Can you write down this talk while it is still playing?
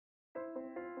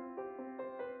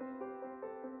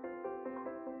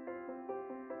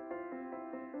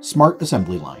Smart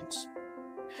assembly lines.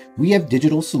 We have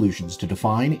digital solutions to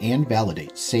define and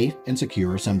validate safe and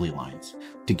secure assembly lines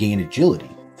to gain agility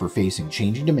for facing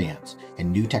changing demands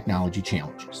and new technology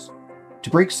challenges, to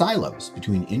break silos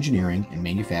between engineering and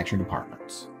manufacturing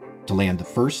departments, to land the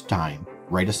first time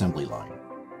right assembly line,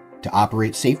 to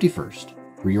operate safety first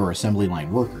for your assembly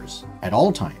line workers at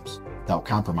all times without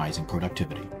compromising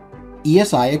productivity.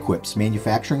 ESI equips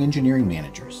manufacturing engineering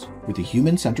managers with a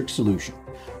human-centric solution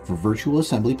for virtual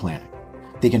assembly planning.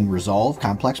 They can resolve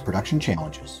complex production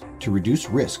challenges to reduce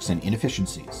risks and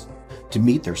inefficiencies, to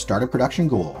meet their startup production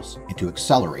goals, and to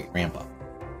accelerate ramp-up.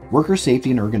 Worker safety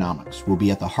and ergonomics will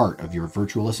be at the heart of your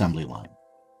virtual assembly line,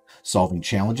 solving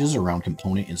challenges around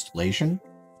component installation,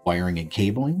 wiring and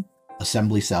cabling,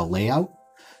 assembly cell layout,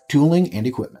 tooling, and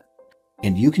equipment.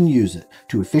 And you can use it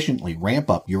to efficiently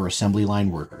ramp up your assembly line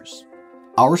workers.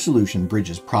 Our solution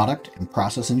bridges product and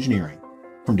process engineering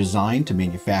from design to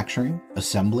manufacturing,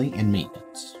 assembly, and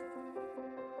maintenance.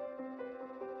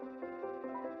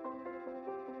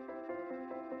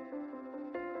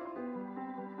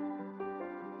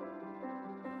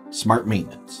 Smart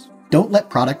maintenance. Don't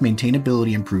let product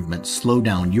maintainability improvements slow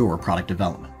down your product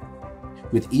development.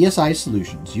 With ESI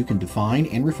solutions, you can define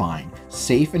and refine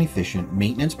safe and efficient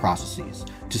maintenance processes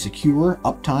to secure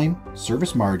uptime,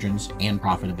 service margins, and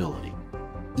profitability.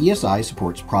 ESI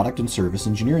supports product and service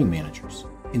engineering managers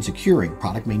in securing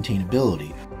product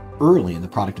maintainability early in the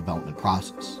product development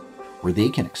process, where they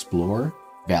can explore,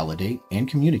 validate, and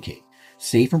communicate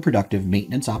safe and productive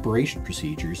maintenance operation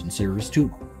procedures and service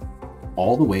tooling,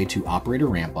 all the way to operator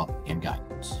ramp-up and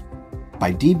guidance.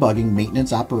 By debugging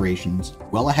maintenance operations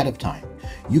well ahead of time,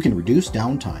 you can reduce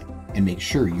downtime and make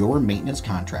sure your maintenance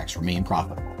contracts remain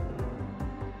profitable.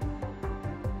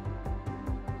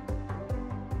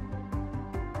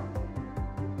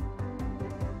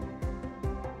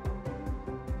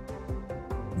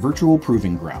 Virtual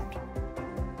Proving Ground.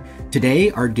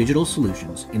 Today, our digital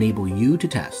solutions enable you to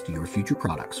test your future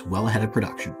products well ahead of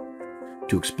production,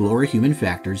 to explore human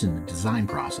factors in the design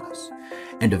process,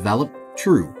 and develop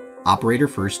true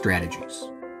operator-first strategies.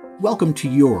 Welcome to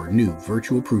your new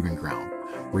Virtual Proving Ground,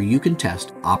 where you can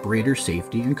test operator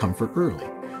safety and comfort early,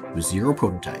 with zero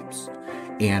prototypes,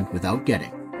 and without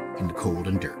getting in the cold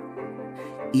and dirt.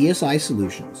 ESI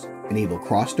solutions enable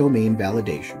cross-domain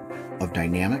validation of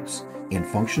dynamics and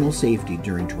functional safety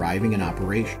during driving and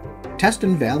operation. Test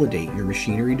and validate your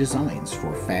machinery designs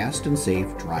for fast and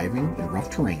safe driving in rough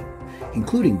terrain,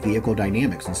 including vehicle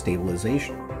dynamics and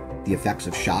stabilization, the effects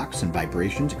of shocks and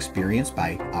vibrations experienced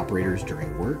by operators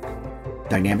during work,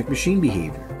 dynamic machine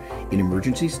behavior in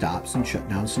emergency stops and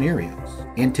shutdown scenarios,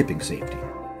 and tipping safety.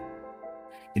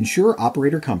 Ensure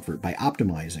operator comfort by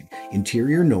optimizing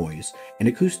interior noise and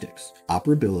acoustics,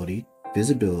 operability,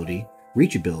 visibility,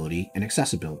 reachability, and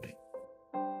accessibility.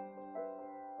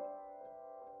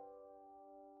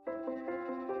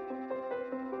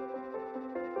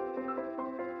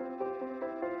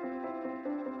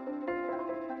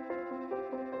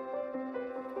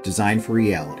 Designed for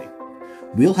reality.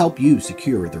 We'll help you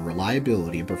secure the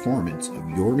reliability and performance of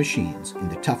your machines in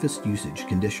the toughest usage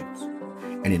conditions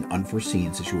and in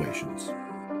unforeseen situations.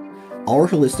 Our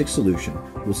holistic solution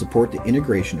will support the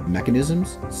integration of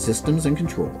mechanisms, systems, and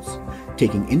controls,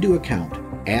 taking into account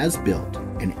as-built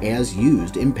and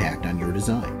as-used impact on your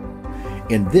design.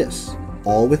 And this,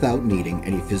 all without needing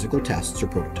any physical tests or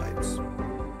prototypes.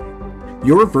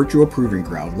 Your Virtual Proving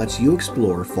Ground lets you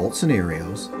explore fault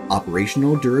scenarios,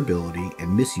 operational durability,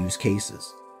 and misuse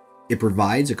cases. It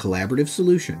provides a collaborative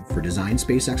solution for design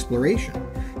space exploration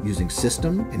using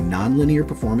system and nonlinear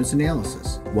performance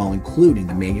analysis while including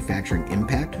the manufacturing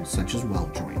impact such as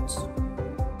weld joints.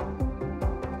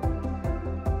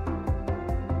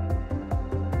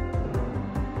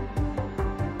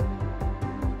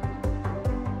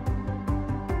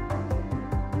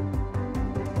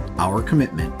 Our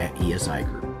commitment at ESI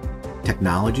Group.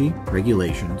 Technology,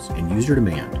 regulations, and user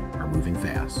demand are moving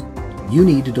fast. You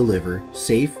need to deliver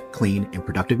safe, clean, and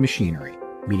productive machinery,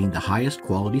 meeting the highest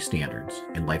quality standards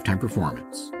and lifetime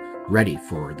performance, ready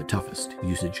for the toughest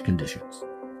usage conditions.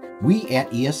 We at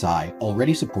ESI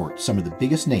already support some of the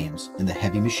biggest names in the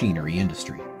heavy machinery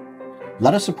industry.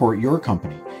 Let us support your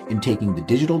company in taking the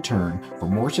digital turn for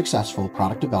more successful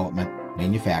product development,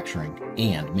 manufacturing,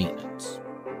 and maintenance,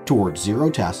 towards zero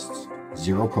tests,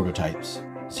 zero prototypes,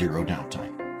 zero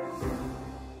downtime.